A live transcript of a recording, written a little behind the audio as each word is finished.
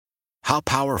How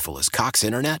powerful is Cox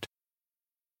Internet?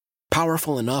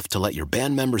 Powerful enough to let your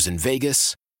band members in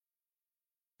Vegas,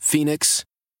 Phoenix,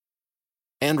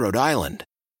 and Rhode Island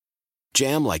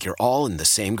jam like you're all in the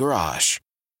same garage.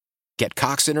 Get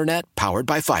Cox Internet powered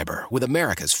by fiber with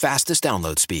America's fastest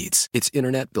download speeds. It's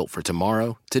internet built for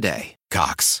tomorrow, today.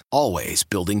 Cox, always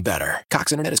building better.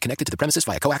 Cox Internet is connected to the premises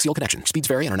via coaxial connection. Speeds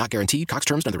vary and are not guaranteed. Cox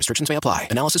terms and other restrictions may apply.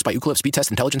 Analysis by Ookla Speed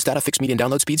Test Intelligence Data. Fixed median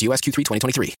download speeds. US Q3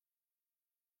 2023.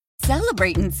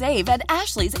 Celebrate and save at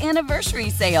Ashley's Anniversary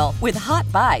Sale. With Hot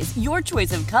Buys, your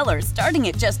choice of colors starting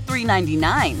at just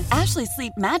 $3.99. Ashley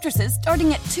Sleep mattresses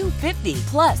starting at $2.50.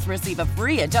 Plus, receive a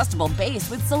free adjustable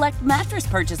base with select mattress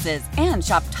purchases. And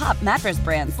shop top mattress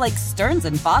brands like Stearns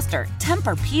 & Foster,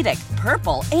 Tempur-Pedic,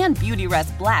 Purple, and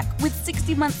Beautyrest Black with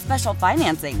 60-month special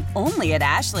financing. Only at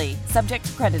Ashley. Subject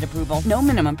to credit approval. No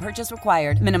minimum purchase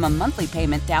required. Minimum monthly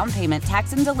payment, down payment,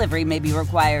 tax, and delivery may be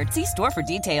required. See store for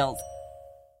details.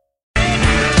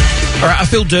 All right, I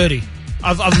feel dirty.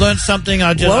 I've learned something.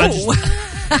 Whoa. Do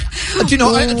you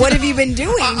know, what have you been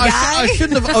doing, Guy? I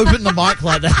shouldn't have opened the mic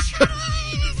like that.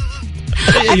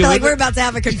 I feel like we're about to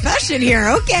have a confession here.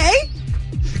 Okay.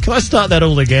 Can I start that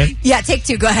all again? Yeah, take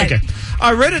two. Go ahead. Okay.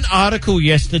 I read an article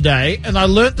yesterday, and I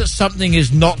learned that something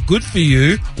is not good for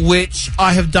you, which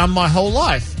I have done my whole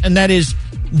life, and that is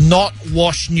not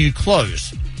wash new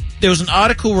clothes. There was an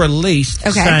article released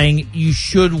saying you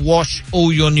should wash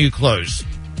all your new clothes.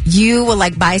 You will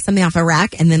buy something off a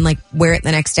rack and then wear it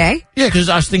the next day? Yeah, because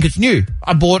I think it's new.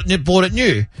 I bought it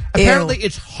new. Apparently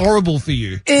it's horrible for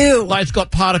you. Ew. It's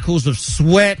got particles of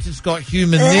sweat. It's got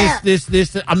human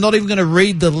this. I'm not even going to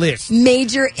read the list.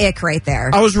 Major ick right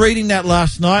there. I was reading that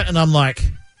last night and I'm like,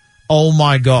 oh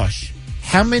my gosh.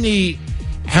 How many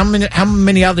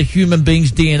other human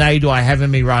beings' DNA do I have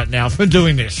in me right now for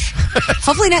doing this?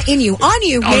 Hopefully not in you. On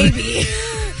you, maybe.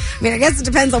 I mean, I guess it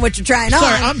depends on what you're trying on.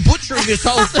 Sorry, I'm butchering this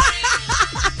whole thing.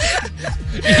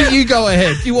 You go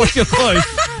ahead. You wash your clothes.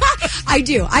 I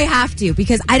do. I have to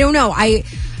because I don't know. I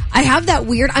have that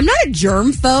weird... I'm not a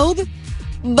germ phobe,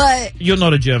 but... You're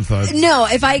not a germ phobe. No,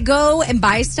 if I go and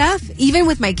buy stuff, even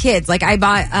with my kids, I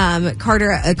bought Carter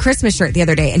a Christmas shirt the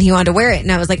other day and he wanted to wear it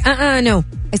and I was like, no.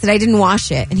 I said, I didn't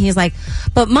wash it. And he was like,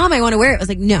 but Mom, I want to wear it. I was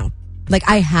like, no.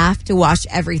 I have to wash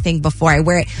everything before I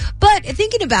wear it. But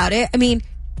thinking about it, I mean...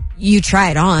 You try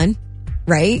it on,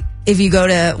 right? If you go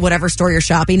to whatever store you're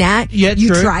shopping at, you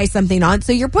try something on.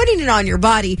 So you're putting it on your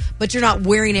body, but you're not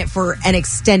wearing it for an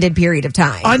extended period of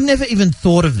time. I never even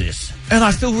thought of this. And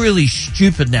I feel really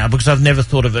stupid now because I've never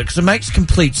thought of it because it makes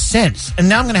complete sense. And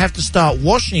now I'm going to have to start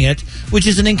washing it, which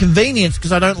is an inconvenience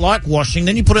because I don't like washing.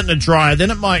 Then you put it in the dryer, then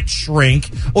it might shrink,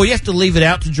 or you have to leave it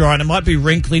out to dry and it might be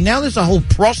wrinkly. Now there's a whole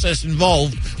process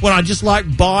involved when I just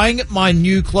like buying my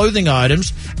new clothing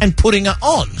items and putting it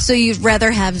on. So you'd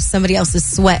rather have somebody else's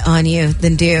sweat on you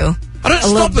than do I don't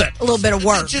stop it. A little bit of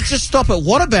work. Just stop it.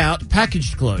 What about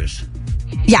packaged clothes?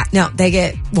 Yeah, no, they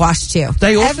get washed too.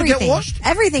 They also get washed?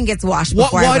 Everything gets washed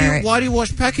before I wear it. Why do you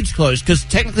wash packaged clothes? Because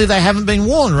technically they haven't been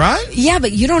worn, right? Yeah,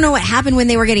 but you don't know what happened when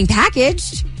they were getting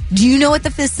packaged. Do you know what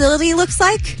the facility looks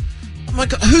like? Oh my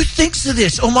God, who thinks of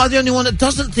this? Or am I the only one that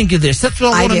doesn't think of this? That's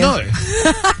what I want to know.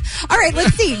 All right,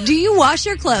 let's see. Do you wash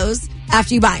your clothes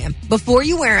after you buy them? Before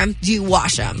you wear them, do you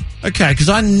wash them? Okay, because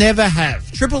I never have.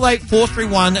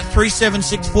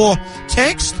 888-431-3764.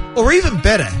 Text, or even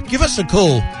better, give us a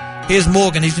call. Here's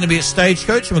Morgan. He's going to be at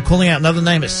Stagecoach, and we're calling out another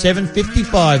name at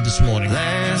 7:55 this morning.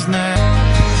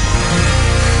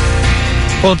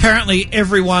 Well, apparently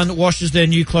everyone washes their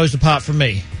new clothes apart from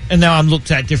me. And now I'm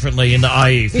looked at differently in the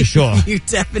IE, for sure. You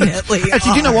definitely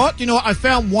Actually, do you know what? I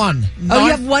found one. You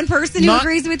have one person who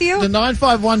agrees with you? The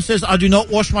 951 says, I do not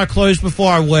wash my clothes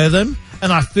before I wear them.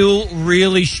 And I feel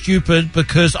really stupid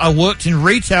because I worked in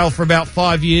retail for about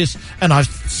 5 years and I've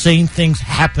seen things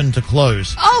happen to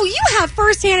clothes. Oh, you have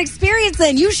first-hand experience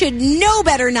then. You should know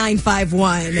better,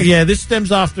 951. Yeah, this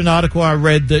stems after an article I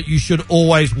read that you should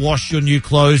always wash your new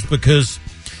clothes because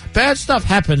bad stuff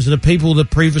happens to the people that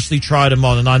previously tried them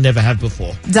on, and I never have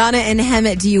before. Donna and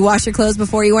Hemet, do you wash your clothes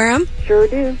before you wear them? Sure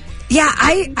do. Yeah,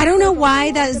 I don't know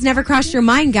why that has never crossed your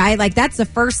mind, Guy. That's the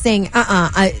first thing.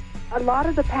 A lot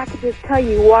of the packages tell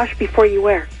you wash before you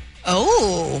wear.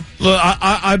 Oh. Look,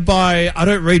 I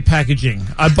don't read packaging.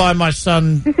 I buy my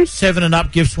son 7 and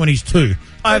up gifts when he's 2.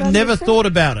 I've never thought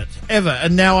about it, ever,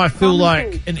 and now I feel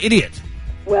like an idiot.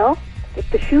 Well,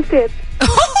 if the shoe fits...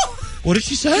 What did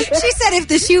she say? She said if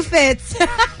the shoe fits.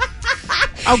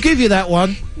 I'll give you that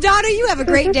one. Donna, you have a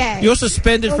great day. You're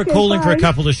suspended for calling for a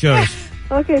couple of shows.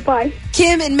 Okay, bye.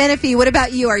 Kim and Menifee, what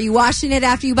about you? Are you washing it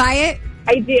after you buy it?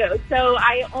 I do. So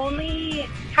I only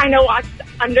kind of wash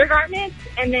undergarments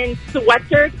and then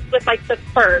sweatshirts with, like, the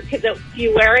fur. Because if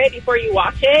you wear it before you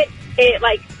wash it, it,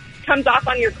 like, comes off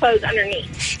on your clothes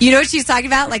underneath. You know what she's talking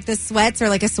about? Like the sweats or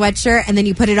like a sweatshirt, and then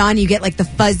you put it on, you get like the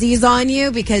fuzzies on you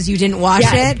because you didn't wash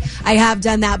it. I have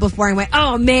done that before and went,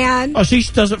 oh, man. Oh, she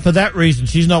does it for that reason.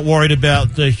 She's not worried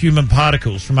about the human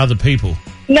particles from other people.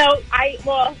 No, I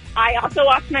also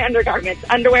wash my undergarments,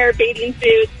 underwear, bathing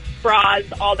suits, bras,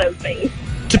 all those things.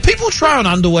 Do people try on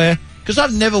underwear? Because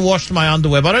I've never washed my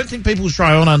underwear, but I don't think people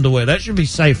try on underwear. That should be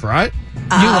safe, right?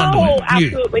 Oh,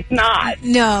 absolutely not.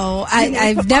 No,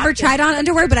 I've never tried on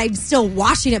underwear, but I'm still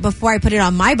washing it before I put it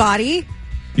on my body.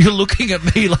 You're looking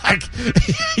at me like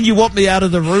you want me out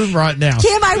of the room right now.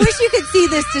 Kim, I wish you could see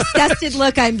this disgusted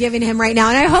look I'm giving him right now,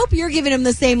 and I hope you're giving him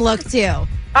the same look, too.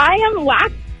 I am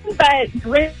laughing, but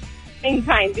grinning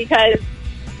time, because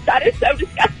that is so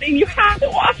disgusting. You have to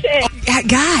wash it.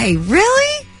 Guy,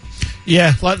 really?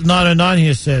 Yeah, like 909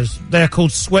 here says, they're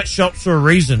called sweatshops for a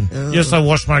reason. Yes, I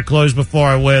wash my clothes before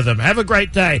I wear them. Have a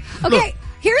great day. Okay, Look,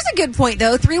 here's a good point,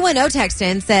 though. 310 text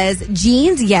in says,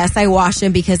 jeans, yes, I wash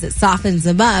them because it softens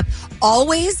them up.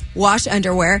 Always wash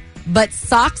underwear, but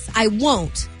socks I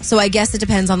won't. So I guess it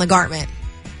depends on the garment.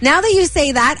 Now that you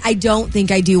say that, I don't think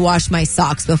I do wash my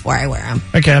socks before I wear them.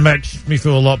 okay, that makes me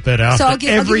feel a lot better. So After I'll give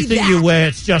you everything that. you wear,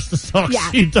 it's just the socks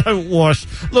you don't wash.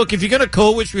 Look, if you're going to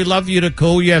call, which we love you to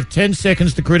call, you have 10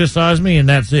 seconds to criticize me, and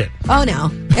that's it. Oh, no.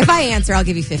 If I answer, I'll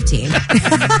give you 15.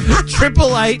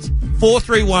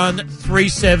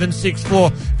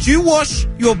 888-431-3764. Do you wash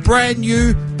your brand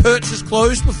new purchased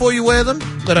clothes before you wear them?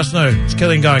 Let us know. It's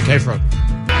Kelli and Guy on K-Frog.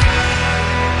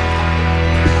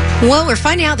 Well, we're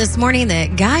finding out this morning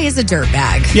that Guy is a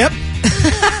dirtbag. Yep.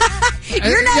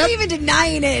 You're not even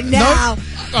denying it now. Nope.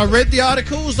 I read the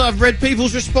articles. I've read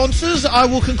people's responses. I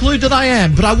will conclude that I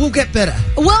am, but I will get better.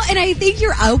 Well, and I think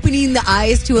you're opening the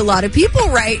eyes to a lot of people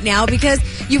right now because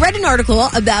you read an article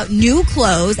about new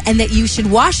clothes and that you should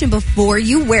wash them before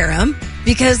you wear them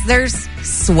because there's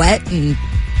sweat and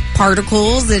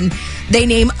particles and they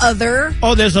name other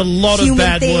there's a lot of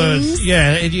bad things. words.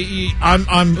 Yeah,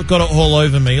 I'm got it all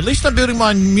over me. At least I'm building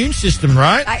my immune system,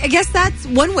 right? I guess that's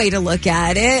one way to look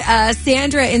at it.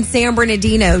 Sandra in San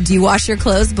Bernardino, do you wash your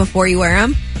clothes before you wear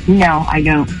them? No, I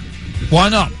don't. Why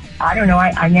not? I don't know.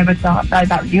 I never thought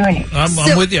about doing it.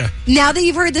 I'm with you. Now that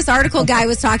you've heard this article Guy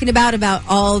was talking about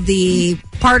all the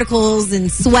particles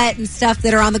and sweat and stuff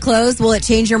that are on the clothes, will it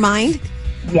change your mind?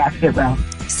 Yes, it will.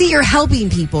 See, you're helping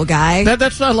people, Guy.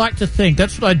 That's what I like to think.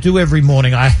 That's what I do every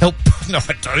morning. I help. No,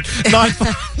 I don't.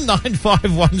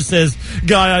 951 says,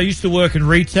 Guy, I used to work in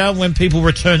retail. When people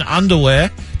return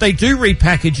underwear, they do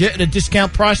repackage it at a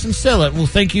discount price and sell it. Well,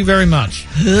 thank you very much.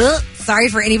 Sorry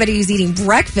for anybody who's eating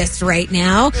breakfast right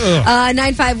now.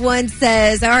 951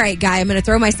 says, all right, Guy, I'm going to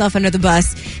throw myself under the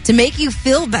bus. To make you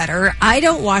feel better, I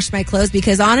don't wash my clothes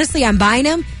because honestly, I'm buying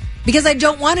them because I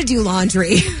don't want to do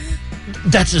laundry.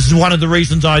 That's just one of the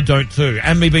reasons I don't too.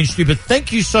 And me being stupid.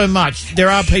 Thank you so much. There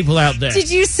are people out there.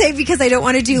 Did you say because I don't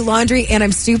want to do laundry and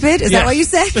I'm stupid? Is that what you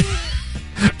said?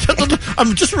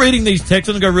 I'm just reading these texts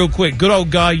and I go real quick. Good old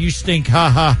Guy, you stink.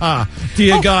 Ha, ha, ha.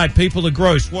 Dear Guy, people are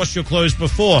gross. Wash your clothes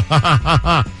before. Ha, ha, ha,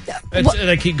 ha.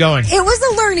 They keep going. It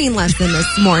was a learning lesson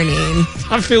this morning.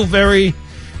 I feel I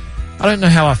don't know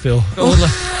how I feel.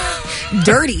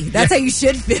 Dirty. That's how you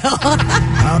should feel.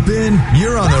 Hop in.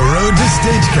 You're on the road to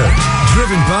Stagecoach.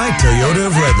 Driven by Toyota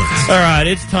of Redlands. All right,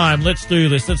 it's time. Let's do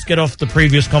this. Let's get off the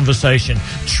previous conversation.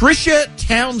 Trisha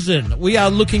Townsend, we are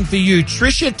looking for you.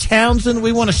 Trisha Townsend,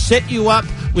 we want to set you up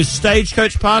with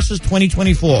Stagecoach Passes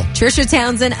 2024. Trisha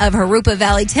Townsend of Harupa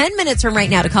Valley, 10 minutes from right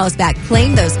now to call us back.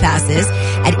 Claim those passes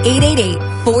at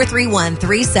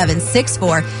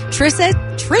 888-431-3764.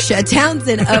 Trisha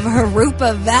Townsend of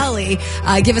Harupa Valley.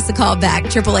 Give us a call back,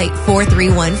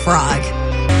 888-431-FROG.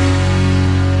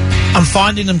 I'm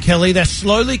finding them, Kelly. They're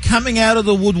slowly coming out of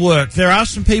the woodwork. There are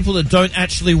some people that don't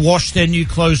actually wash their new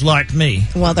clothes like me.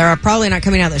 Well, they're probably not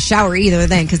coming out of the shower either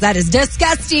then, because that is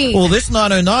disgusting. Well, this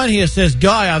 909 here says,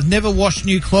 Guy, I've never washed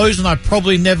new clothes and I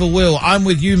probably never will. I'm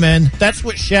with you, man. That's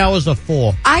what showers are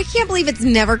for. I can't believe it's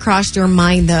never crossed your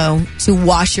mind, though, to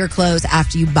wash your clothes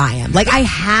after you buy them. Like, I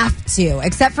have to,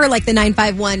 except for, like, the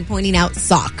 951 pointing out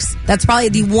socks. That's probably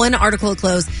the one article of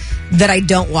clothes that I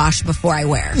don't wash before I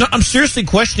wear. No, I'm seriously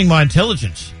questioning my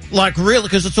intelligence. Like, really,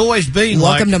 because it's always been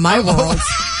Welcome to my world.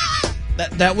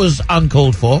 That was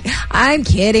uncalled for. I'm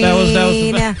kidding. That was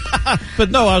but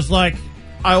no, I was like,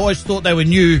 I always thought they were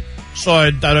new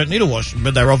so they don't need a wash.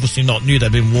 But they're obviously not new.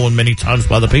 They've been worn many times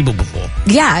by other people before.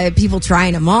 Yeah, people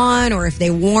trying them on, or if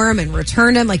they wore them and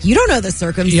return them. Like, you don't know the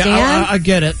circumstance. Yeah, I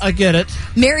get it.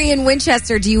 Mary in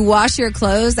Winchester, do you wash your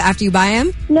clothes after you buy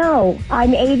them? No,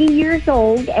 I'm 80 years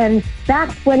old, and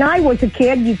back when I was a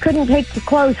kid, you couldn't take the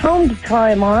clothes home to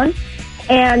try them on.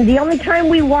 And the only time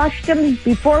we washed them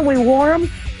before we wore them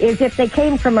is if they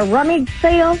came from a rummage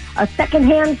sale, a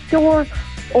secondhand store,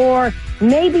 or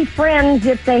maybe friends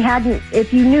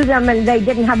if you knew them and they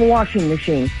didn't have a washing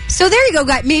machine. So there you go,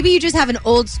 Guy. Maybe you just have an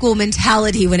old school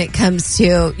mentality when it comes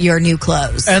to your new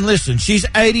clothes. And listen, she's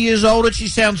 80 years old and she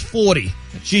sounds 40.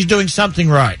 She's doing something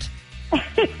right.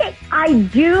 I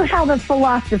do have a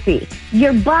philosophy.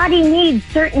 Your body needs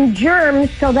certain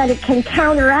germs so that it can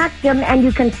counteract them and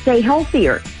you can stay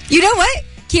healthier. You know what?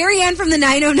 Carrie Ann from the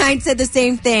 909 said the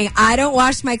same thing. I don't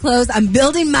wash my clothes. I'm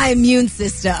building my immune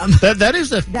system. That is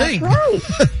the thing.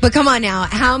 That's right. But come on now.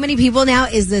 How many people now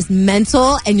is this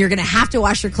mental and you're going to have to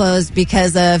wash your clothes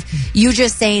because of you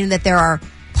just saying that there are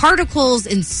particles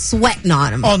and sweating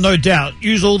on them? Oh, no doubt.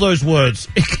 Use all those words.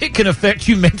 It can affect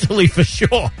you mentally for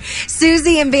sure.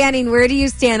 Susie and Banning, where do you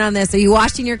stand on this? Are you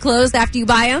washing your clothes after you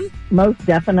buy them? Most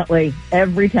definitely.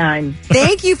 Every time.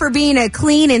 Thank you for being a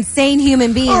clean and sane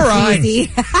human being, all right.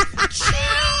 Susie.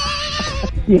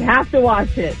 You have to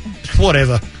wash it.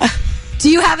 Whatever. Do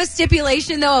you have a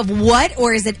stipulation, though, of what,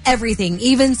 or is it everything,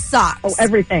 even socks? Oh,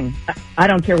 everything. I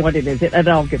don't care what it is. It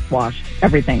all gets washed.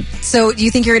 Everything. So do you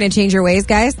think you're going to change your ways,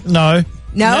 guys? No.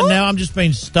 No? Now I'm just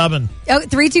being stubborn. Oh,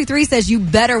 323 says you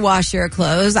better wash your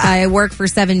clothes. I work for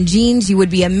 7 Jeans. You would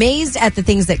be amazed at the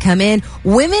things that come in.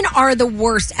 Women are the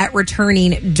worst at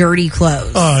returning dirty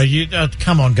clothes. Oh,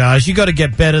 come on, guys. You got to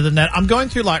get better than that. I'm going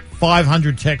through like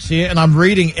 500 texts here, and I'm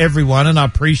reading everyone, and I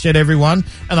appreciate everyone,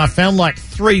 and I found like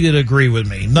 3 that agree with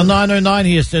me. The 909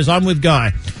 here says, I'm with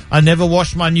Guy. I never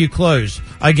wash my new clothes.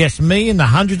 I guess me and the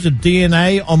hundreds of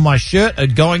DNA on my shirt are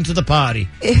going to the party.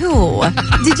 Ew.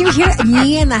 Did you hear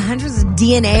me and the hundreds of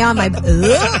DNA on my...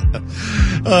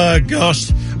 Oh,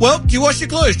 gosh. Well, do you wash your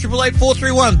clothes?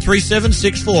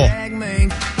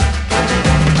 888-431-3764.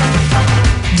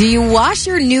 Do you wash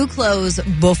your new clothes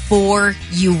before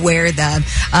you wear them?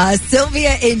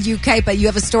 Sylvia in Ukaipa, you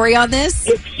have a story on this?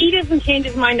 If he doesn't change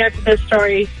his mind after this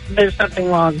story, there's something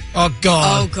wrong. Oh,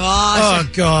 God. Oh, gosh. Oh,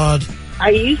 God. I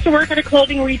used to work at a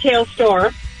clothing retail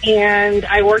store, and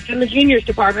I worked in the juniors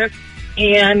department,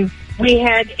 and we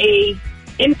had a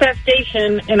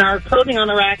infestation in our clothing on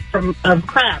the rack of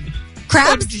crabs.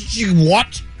 Crabs?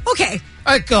 What? Okay.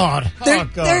 Oh, God. Oh,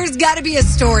 God. There's got to be a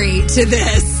story to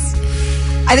this.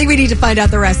 I think we need to find out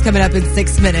the rest coming up in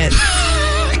 6 minutes.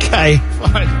 Okay,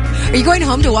 fine. Are you going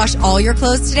home to wash all your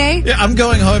clothes today? Yeah, I'm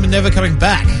going home and never coming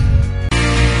back.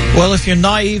 Well, if you're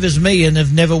naive as me and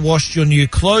have never washed your new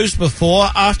clothes before,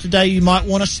 after today you might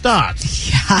want to start.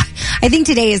 Yeah, I think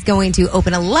today is going to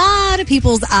open a lot of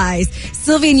people's eyes.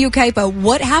 Sylvia and Ukaipa,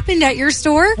 what happened at your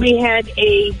store? We had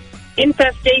a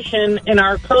infestation in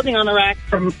our clothing on the rack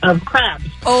of crabs.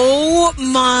 Oh,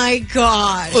 my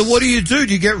gosh. Well, what do? Do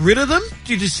you get rid of them?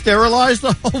 Do you just sterilize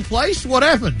the whole place? What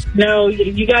happened? No,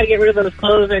 you got to get rid of those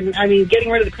clothes, and I mean, getting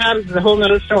rid of the crabs is a whole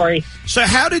nother story. So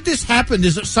how did this happen?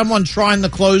 Is it someone trying the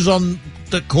clothes on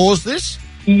that caused this?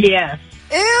 Yes.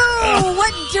 Ew,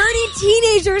 what dirty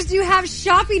teenagers do you have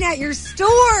shopping at your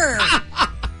store?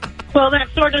 Well, that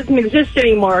store doesn't exist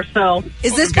anymore, so...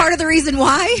 Is this part of the reason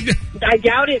why? I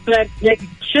doubt it, but it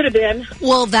should have been.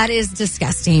 Well, that is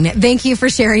disgusting. Thank you for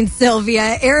sharing,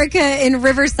 Sylvia. Erica in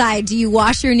Riverside, do you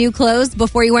wash your new clothes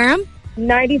before you wear them?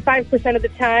 95% of the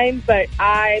time, but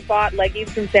I bought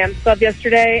leggings from Sam's Club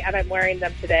yesterday, and I'm wearing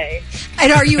them today.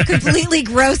 And are you completely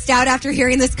grossed out after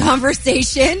hearing this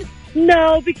conversation?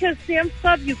 No, because Sam's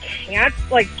Club, you can't,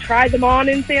 try them on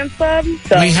in Sam's Club.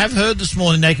 So. We have heard this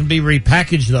morning they can be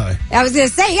repackaged, though. I was going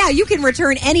to say, yeah, you can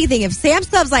return anything. If Sam's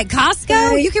Club's like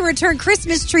Costco, you can return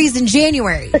Christmas trees in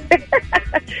January.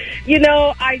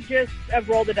 I just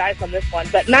rolled the dice on this one,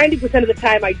 but 90% of the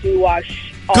time I do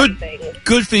wash all the things.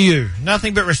 Good for you.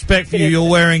 Nothing but respect for you. You're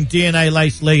wearing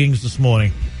DNA-laced leggings this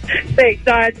morning. Thanks.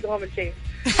 No, I had to go home and change.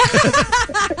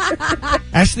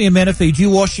 Ashley and Menifee, do you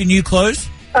wash your new clothes?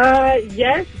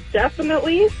 Yes,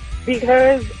 definitely,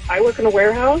 because I work in a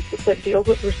warehouse that deals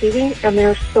with receiving, and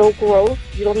they're so gross,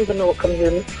 you don't even know what comes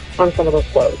in on some of those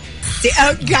clothes.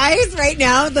 Guys, right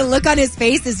now, the look on his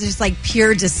face is just like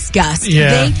pure disgust.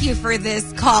 Yeah. Thank you for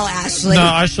this call, Ashley. No,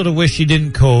 I sort of wish you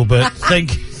didn't call, but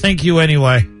thank you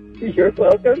anyway. You're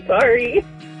welcome. Sorry.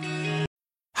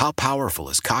 How powerful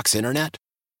is Cox Internet?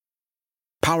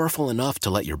 Powerful enough to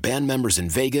let your band members in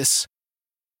Vegas,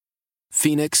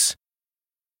 Phoenix,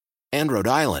 and Rhode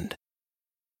Island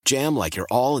Jam like you're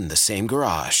all in the same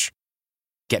garage.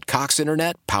 Get Cox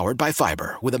Internet powered by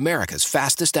fiber with America's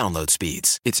fastest download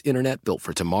speeds. It's internet built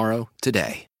for tomorrow,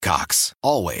 today. Cox,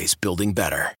 always building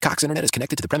better. Cox Internet is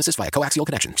connected to the premises via coaxial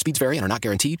connection. Speeds vary and are not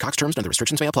guaranteed. Cox terms and other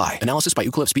restrictions may apply. Analysis by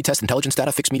Ookla Speed Test Intelligence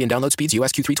Data. Fixed median download speeds.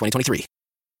 US Q3 2023.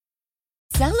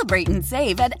 Celebrate and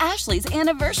save at Ashley's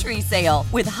Anniversary Sale.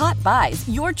 With Hot Buys,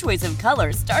 your choice of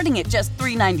colors starting at just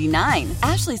 $3.99.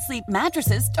 Ashley Sleep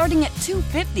mattresses starting at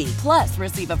 $2.50. Plus,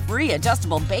 receive a free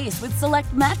adjustable base with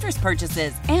select mattress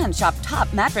purchases. And shop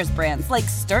top mattress brands like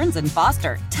Stearns &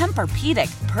 Foster,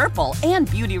 Tempur-Pedic, Purple, and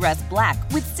Beautyrest Black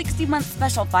with 60-month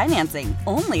special financing.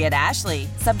 Only at Ashley.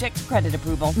 Subject to credit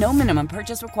approval. No minimum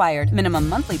purchase required. Minimum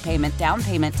monthly payment, down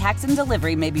payment, tax, and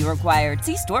delivery may be required.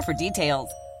 See store for details.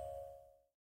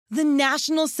 The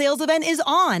national sales event is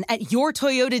on at your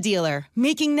Toyota dealer,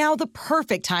 making now the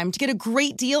perfect time to get a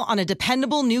great deal on a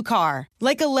dependable new car.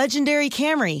 Like a legendary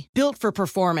Camry, built for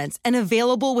performance and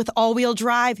available with all-wheel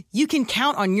drive, you can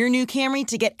count on your new Camry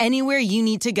to get anywhere you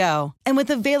need to go. And with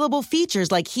available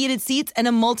features like heated seats and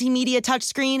a multimedia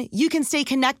touchscreen, you can stay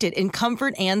connected in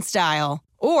comfort and style.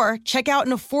 Or check out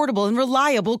an affordable and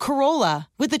reliable Corolla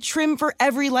with a trim for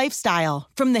every lifestyle.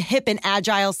 From the hip and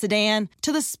agile sedan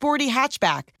to the sporty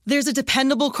hatchback, there's a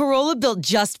dependable Corolla built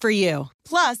just for you.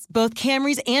 Plus, both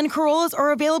Camrys and Corollas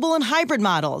are available in hybrid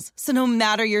models, so no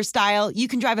matter your style, you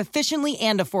can drive efficiently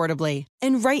and affordably.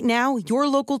 And right now, your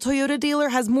local Toyota dealer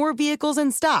has more vehicles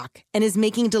in stock and is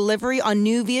making delivery on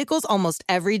new vehicles almost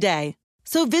every day.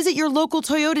 So visit your local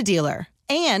Toyota dealer.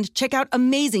 And check out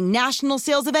amazing national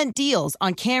sales event deals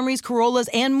on Camrys, Corollas,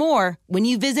 and more when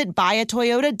you visit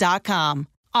buyatoyota.com.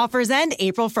 Offers end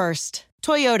April 1st.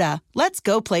 Toyota, let's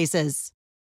go places.